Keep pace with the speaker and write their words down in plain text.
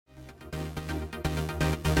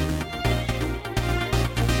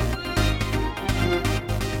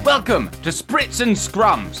Welcome to Spritz and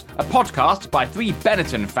Scrums, a podcast by three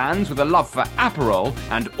Benetton fans with a love for Aperol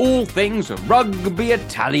and all things rugby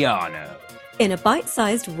Italiano. In a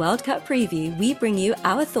bite-sized World Cup preview, we bring you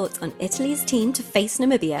our thoughts on Italy's team to face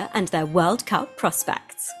Namibia and their World Cup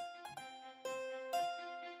prospects.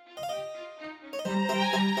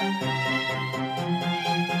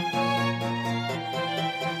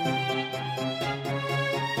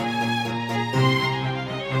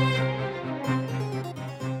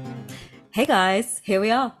 Hey guys, here we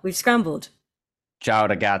are. We've scrambled. Ciao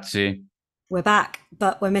ragazzi. We're back,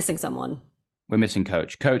 but we're missing someone. We're missing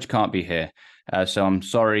Coach. Coach can't be here. So I'm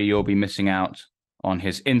sorry you'll be missing out on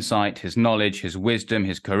his insight, his knowledge, his wisdom,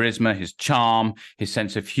 his charisma, his charm, his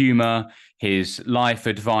sense of humor, his life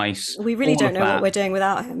advice. We really don't know what we're doing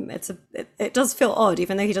without him. It does feel odd,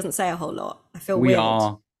 even though he doesn't say a whole lot. I feel weird. We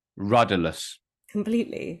are rudderless.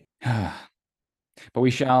 Completely. But we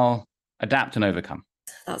shall adapt and overcome.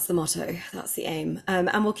 That's the motto. That's the aim.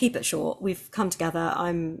 And we'll keep it short. We've come together.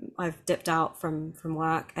 I've dipped out from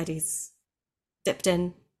work. Eddie's dipped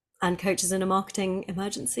in, and Coach is in a marketing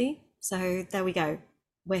emergency. So there we go.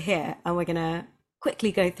 We're here, and we're gonna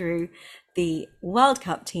quickly go through the World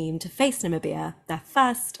Cup team to face Namibia, their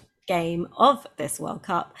first game of this World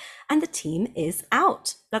Cup, and the team is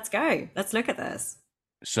out. Let's go. Let's look at this.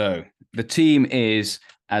 So the team is,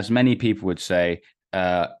 as many people would say,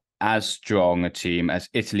 as strong a team as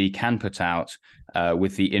Italy can put out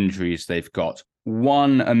with the injuries they've got.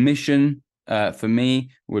 One omission for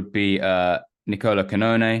me would be Nicola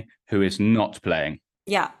Cannone, who is not playing.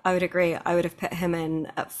 Yeah, I would agree. I would have put him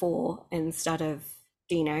in at 4 instead of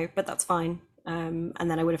Dino, but that's fine. And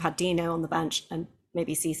then I would have had Dino on the bench and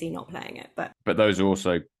maybe CC not playing it. But those are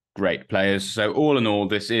also great players. So all in all,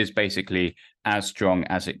 this is basically as strong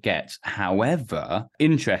as it gets. However,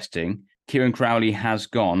 interesting, Kieran Crowley has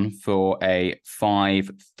gone for a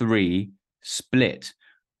 5-3 split.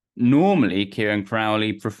 Normally, Kieran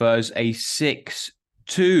Crowley prefers a 6-2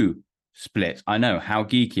 split. I know, how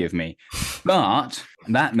geeky of me. But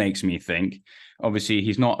that makes me think, obviously,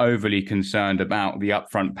 he's not overly concerned about the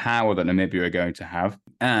upfront power that Namibia are going to have.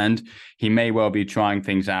 And he may well be trying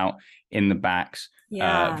things out in the backs.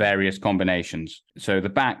 Various combinations. So the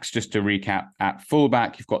backs, just to recap, at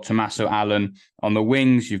fullback, you've got Tommaso Allen. On the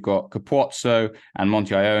wings, you've got Capozzo and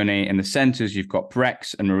Monty Ione. In the centres, you've got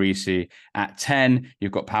Brex and Marisi. At 10,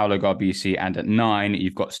 you've got Paolo Garbisi. And at 9,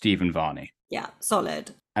 you've got Stephen Varney. Yeah,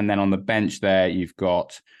 solid. And then on the bench there, you've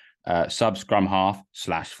got sub scrum half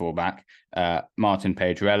 / fullback, Martin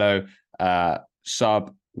Pedrello,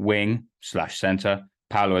 sub wing / centre,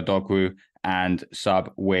 Paolo Adogwu, and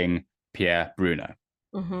sub wing Pierre Bruno.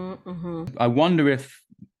 I wonder if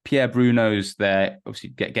Pierre Bruno's there, obviously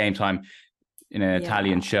get game time in an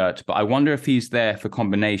Italian shirt, but I wonder if he's there for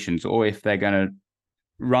combinations or if they're going to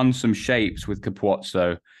run some shapes with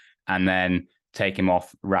Capozzo and then take him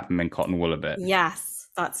off, wrap him in cotton wool a bit. Yes,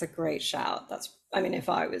 that's a great shout. If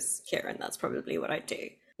I was Kieran, that's probably what I'd do.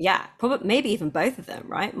 Yeah, probably maybe even both of them,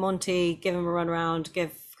 right? Monty, give him a run around,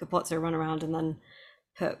 give Capozzo a run around, and then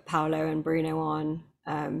put Paolo and Bruno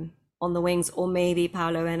on the wings, or maybe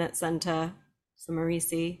Paolo in at centre for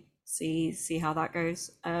Marisi. See how that goes.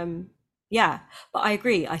 But I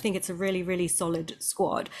agree. I think it's a really, really solid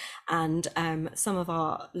squad. And some of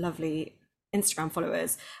our lovely Instagram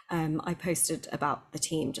followers, I posted about the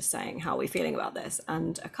team, just saying how we're feeling about this.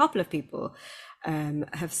 And a couple of people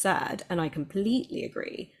have said, and I completely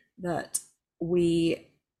agree, that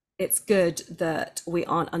it's good that we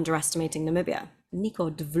aren't underestimating Namibia. Nico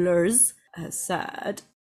de Vlers has said,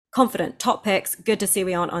 confident, top picks, good to see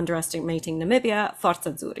we aren't underestimating Namibia,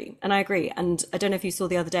 Forza Azzurri. And I agree. And I don't know if you saw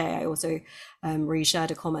the other day, I also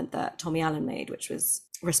reshared a comment that Tommy Allen made, which was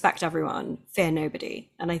respect everyone, fear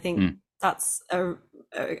nobody. And I think that's a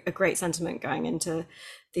great sentiment going into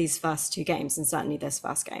these first 2 games, and certainly this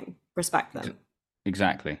first game. Respect them.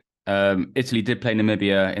 Exactly. Italy did play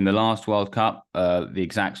Namibia in the last World Cup. The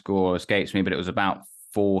exact score escapes me, but it was about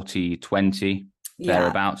 40-20.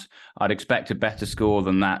 Thereabouts. I'd expect a better score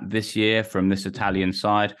than that this year from this Italian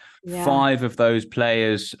side. 5 of those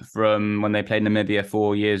players from when they played Namibia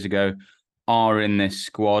 4 years ago are in this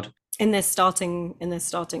squad. In this starting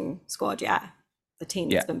squad, the team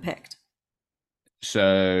that's been picked.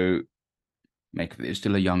 So it's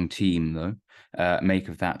still a young team though. Make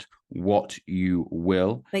of that what you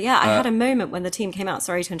will. But I had a moment when the team came out,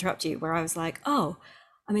 sorry to interrupt you, where I was like, oh,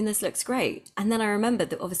 this looks great. And then I remembered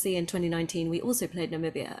that obviously in 2019, we also played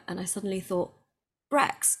Namibia. And I suddenly thought,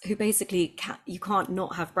 Brex, who basically, you can't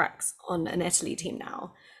not have Brex on an Italy team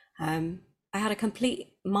now. I had a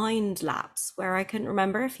complete mind lapse where I couldn't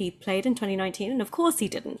remember if he played in 2019. And of course he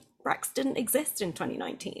didn't. Brex didn't exist in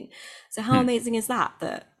 2019. So how amazing is that,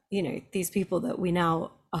 that, you know, these people that we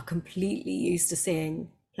now are completely used to seeing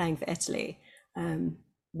playing for Italy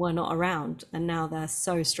were not around, and now they're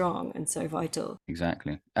so strong and so vital.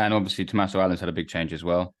 Exactly. And obviously Tommaso Allen's had a big change as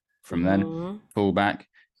well from then. Fullback.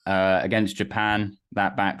 Against Japan,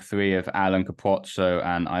 that back three of Allen, Capozzo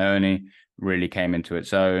and Ione really came into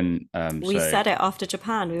its own. We said it after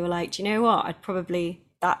Japan. We were like, do you know what?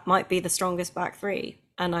 That might be the strongest back three.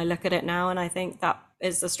 And I look at it now and I think that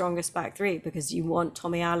is the strongest back three, because you want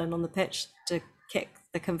Tommy Allen on the pitch to kick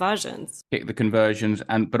the conversions.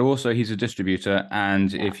 But also he's a distributor.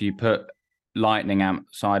 And if you put lightning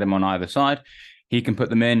outside him on either side, he can put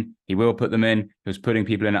them in. He will put them in. He was putting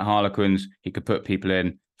people in at Harlequins. He could put people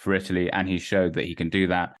in for Italy, and he showed that he can do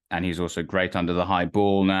that. And he's also great under the high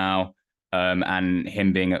ball now. And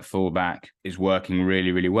him being at fullback is working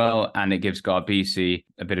really, really well. And it gives Garbisi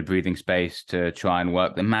a bit of breathing space to try and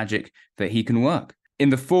work the magic that he can work. In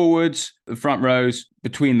the forwards, the front rows,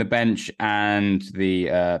 between the bench and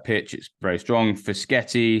the pitch, it's very strong.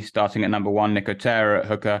 Fischetti starting at number one, Nicotera at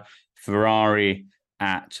hooker, Ferrari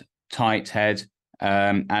at tight head.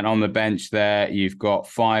 And on the bench there, you've got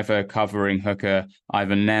Fiver covering hooker,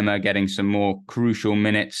 Ivan Nema getting some more crucial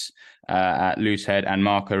minutes at loose head, and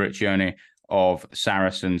Marco Riccione of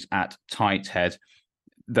Saracens at tight head.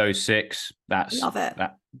 Those six, that's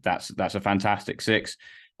a fantastic six.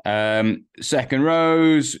 Second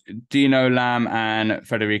rows, Dino Lam and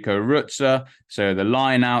Federico Ruzza. So the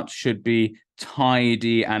line out should be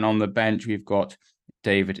tidy. And on the bench, we've got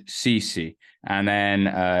David Sisi. And then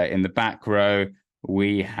in the back row,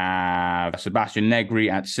 we have Sebastian Negri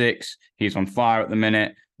at 6. He's on fire at the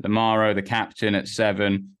minute. Lamaro, the captain, at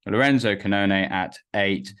 7. Lorenzo Canone at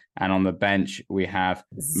 8. And on the bench, we have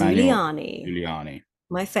Zuliani.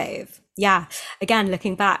 My fave. Yeah. Again,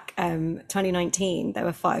 looking back, 2019, there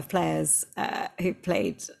were 5 players who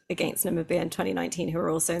played against Namibia in 2019 who are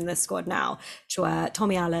also in this squad now, which were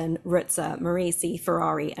Tommy Allen, Ruzza, Marisi,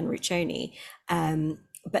 Ferrari, and Riccioni.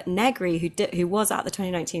 But Negri, who was at the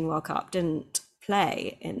 2019 World Cup, didn't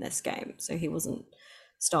play in this game, so he wasn't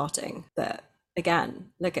starting. But again,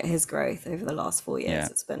 look at his growth over the last 4 years. Yeah.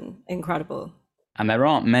 It's been incredible. And there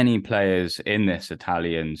aren't many players in this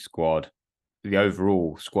Italian squad, the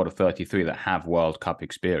overall squad of 33, that have World Cup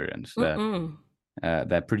experience.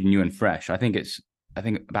 They're pretty new and fresh. I think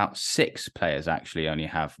about 6 players actually only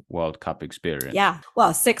have World Cup experience. Yeah,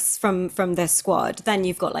 well, 6 from this squad. Then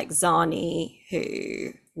you've got like Zani,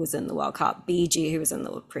 who was in the World Cup, BG, who was in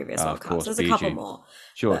the previous World Cup. So there's BG. A couple more.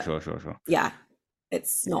 Sure. Yeah,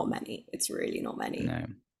 it's not many. It's really not many. No.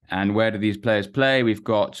 And where do these players play? We've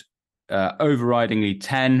got overridingly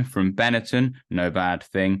 10 from Benetton, no bad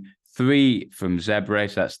thing. 3 from Zebre,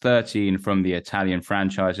 so that's 13 from the Italian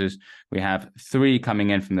franchises. We have 3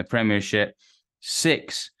 coming in from the Premiership,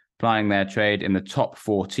 6 plying their trade in the top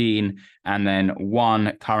 14, and then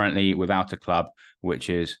 1 currently without a club, which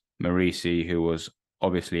is Marisi, who was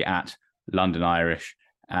obviously at London Irish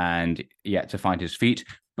and yet to find his feet,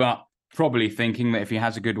 but probably thinking that if he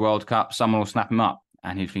has a good World Cup, someone will snap him up,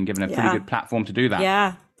 and he's been given a pretty good platform to do that.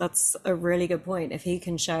 Yeah, that's a really good point. If he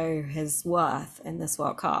can show his worth in this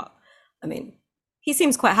World Cup, I mean, he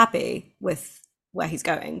seems quite happy with where he's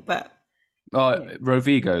going, but...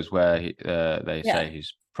 Rovigo's where they say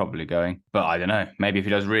he's probably going. But I don't know. Maybe if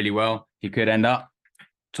he does really well, he could end up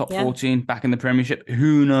top 14 back in the Premiership.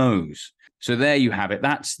 Who knows? So there you have it.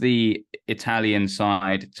 That's the Italian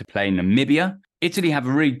side to play Namibia. Italy have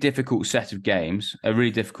a really difficult set of games, a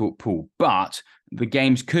really difficult pool, but the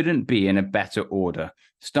games couldn't be in a better order.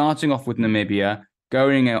 Starting off with Namibia,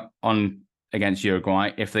 going on against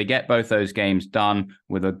Uruguay. If they get both those games done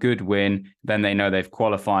with a good win, then they know they've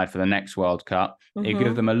qualified for the next World Cup. It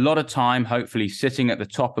gives them a lot of time, hopefully sitting at the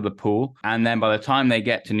top of the pool. And then by the time they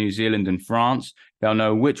get to New Zealand and France, they'll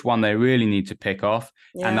know which one they really need to pick off.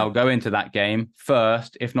 Yeah. And they'll go into that game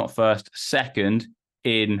first, if not first, second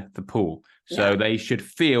in the pool. So they should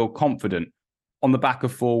feel confident on the back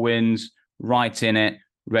of 4 wins, right in it,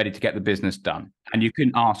 ready to get the business done. And you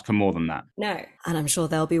couldn't ask for more than that. No. And I'm sure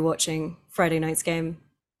they'll be watching Friday night's game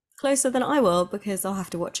closer than I will, because I'll have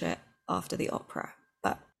to watch it after the opera.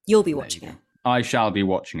 But you'll be watching it. I shall be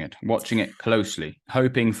watching it closely,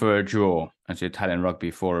 hoping for a draw. As the Italian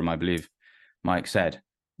Rugby Forum, I believe Mike said,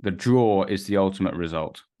 the draw is the ultimate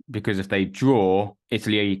result. Because if they draw,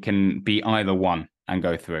 Italy can be either one and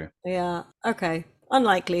go through. Yeah, okay.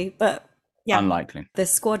 Unlikely, but... yeah, unlikely. The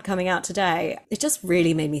squad coming out today, it just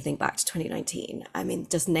really made me think back to 2019. I mean,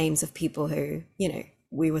 just names of people who,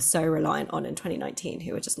 we were so reliant on in 2019,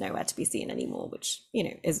 who are just nowhere to be seen anymore, which,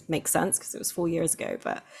 makes sense because it was 4 years ago.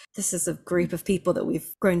 But this is a group of people that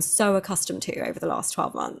we've grown so accustomed to over the last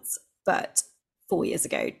 12 months, but 4 years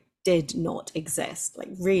ago did not exist, like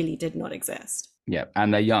really did not exist. Yeah,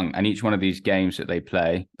 and they're young, and each one of these games that they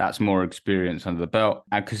play, that's more experience under the belt.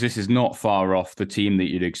 And because this is not far off the team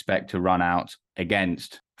that you'd expect to run out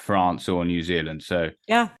against France or New Zealand. So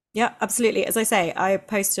yeah, absolutely. As I say, I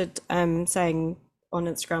posted saying on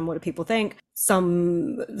Instagram, what do people think?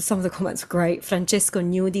 Some of the comments were great. Francesco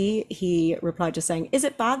Nudi, he replied just saying, is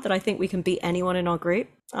it bad that I think we can beat anyone in our group?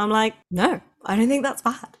 I'm like, no, I don't think that's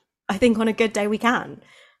bad. I think on a good day we can.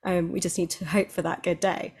 We just need to hope for that good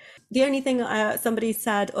day. The only thing somebody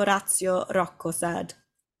said, Orazio Rocco said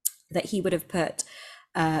that he would have put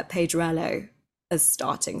Pedrello as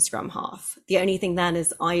starting scrum half. The only thing then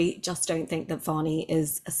is I just don't think that Varney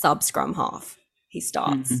is a sub scrum half. He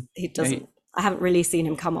starts. He doesn't. I haven't really seen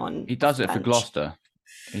him come on. He does it for Gloucester.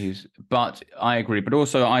 But I agree. But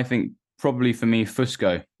also I think probably for me,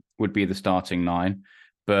 Fusco would be the starting 9.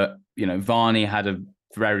 But, Varney had a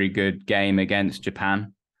very good game against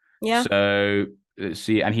Japan. Yeah. So let's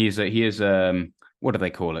see, and he is what do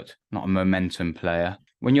they call it? Not a momentum player.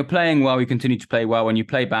 When you're playing well, you continue to play well. When you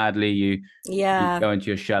play badly, you go into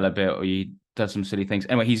your shell a bit, or you do some silly things.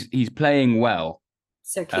 Anyway, he's playing well.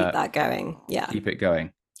 So keep that going. Yeah. Keep it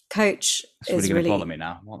going. Coach is really going to bother me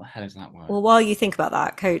now. What the hell is that word? Well, while you think about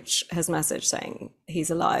that, Coach has messaged saying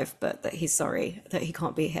he's alive, but that he's sorry that he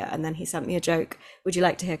can't be here. And then he sent me a joke. Would you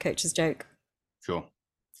like to hear Coach's joke? Sure.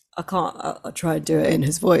 I can't. I'll try and do it in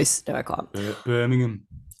his voice. No, I can't. Birmingham.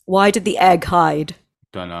 Why did the egg hide?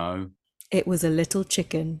 Don't know. It was a little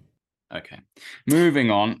chicken. Okay.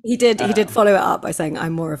 Moving on. He did follow it up by saying,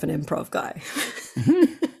 I'm more of an improv guy.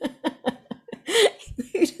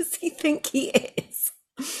 Who does he think he is?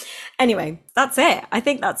 Anyway, that's it. I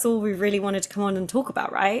think that's all we really wanted to come on and talk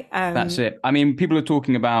about, right? That's it. I mean, people are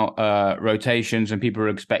talking about rotations, and people are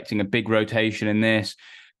expecting a big rotation in this.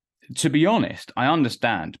 To be honest, I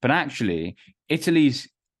understand. But actually, Italy's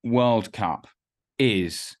World Cup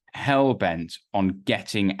is hell-bent on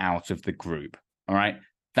getting out of the group. All right?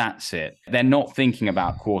 That's it. They're not thinking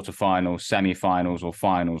about quarterfinals, semi-finals, or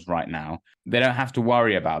finals right now. They don't have to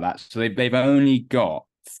worry about that. So they've only got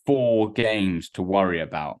 4 games to worry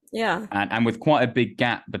about. Yeah. And with quite a big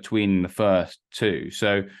gap between the first 2.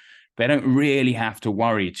 So they don't really have to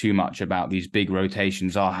worry too much about these big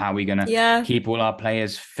rotations. How are we going to keep all our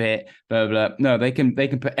players fit? Blah, blah. No, they can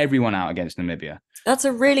put everyone out against Namibia. That's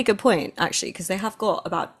a really good point, actually, because they have got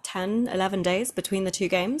about 10, 11 days between the 2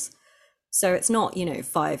 games. So it's not,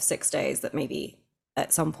 5-6 days that maybe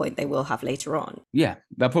at some point they will have later on. Yeah,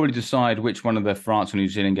 they'll probably decide which one of the France or New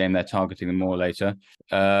Zealand game they're targeting them more later.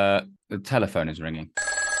 The telephone is ringing.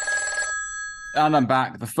 And I'm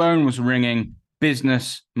back. The phone was ringing.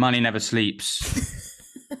 Business, money never sleeps.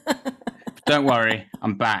 Don't worry,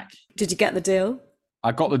 I'm back. Did you get the deal?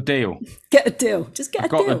 I got the deal. Get a deal. Just get a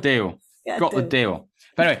deal. Got the deal. Got the deal.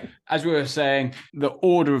 But anyway, as we were saying, the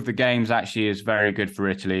order of the games actually is very good for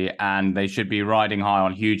Italy, and they should be riding high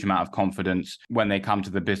on a huge amount of confidence when they come to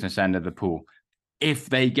the business end of the pool. If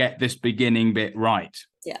they get this beginning bit right.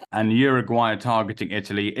 Yeah. And Uruguay are targeting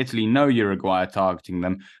Italy. Italy know Uruguay are targeting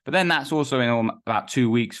them. But then that's also in about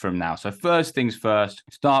 2 weeks from now. So first things first,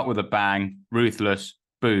 start with a bang, ruthless,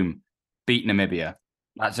 boom, beat Namibia.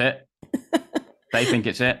 That's it. They think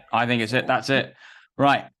it's it. I think it's it. That's it.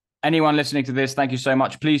 Right. Anyone listening to this, thank you so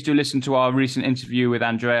much. Please do listen to our recent interview with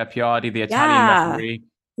Andrea Piardi, the Italian referee.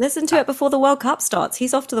 Listen to it before the World Cup starts.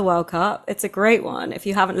 He's off to the World Cup. It's a great one. If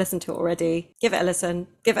you haven't listened to it already, give it a listen,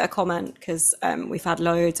 give it a comment, because we've had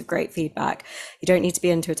loads of great feedback. You don't need to be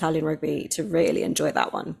into Italian rugby to really enjoy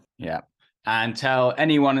that one. Yeah. And tell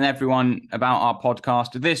anyone and everyone about our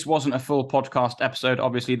podcast. This wasn't a full podcast episode.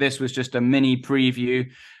 Obviously, this was just a mini preview.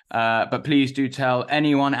 But please do tell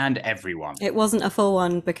anyone and everyone. It wasn't a full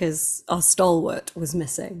one because our stalwart was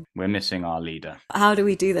missing. We're missing our leader. How do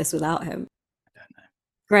we do this without him?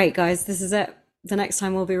 Great, guys. This is it. The next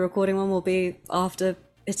time we'll be recording one will be after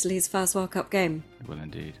Italy's first World Cup game. It will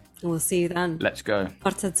indeed. And we'll see you then. Let's go.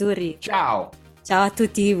 Forza Azzurri. Ciao. Ciao a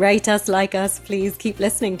tutti. Rate us, like us. Please keep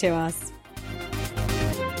listening to us.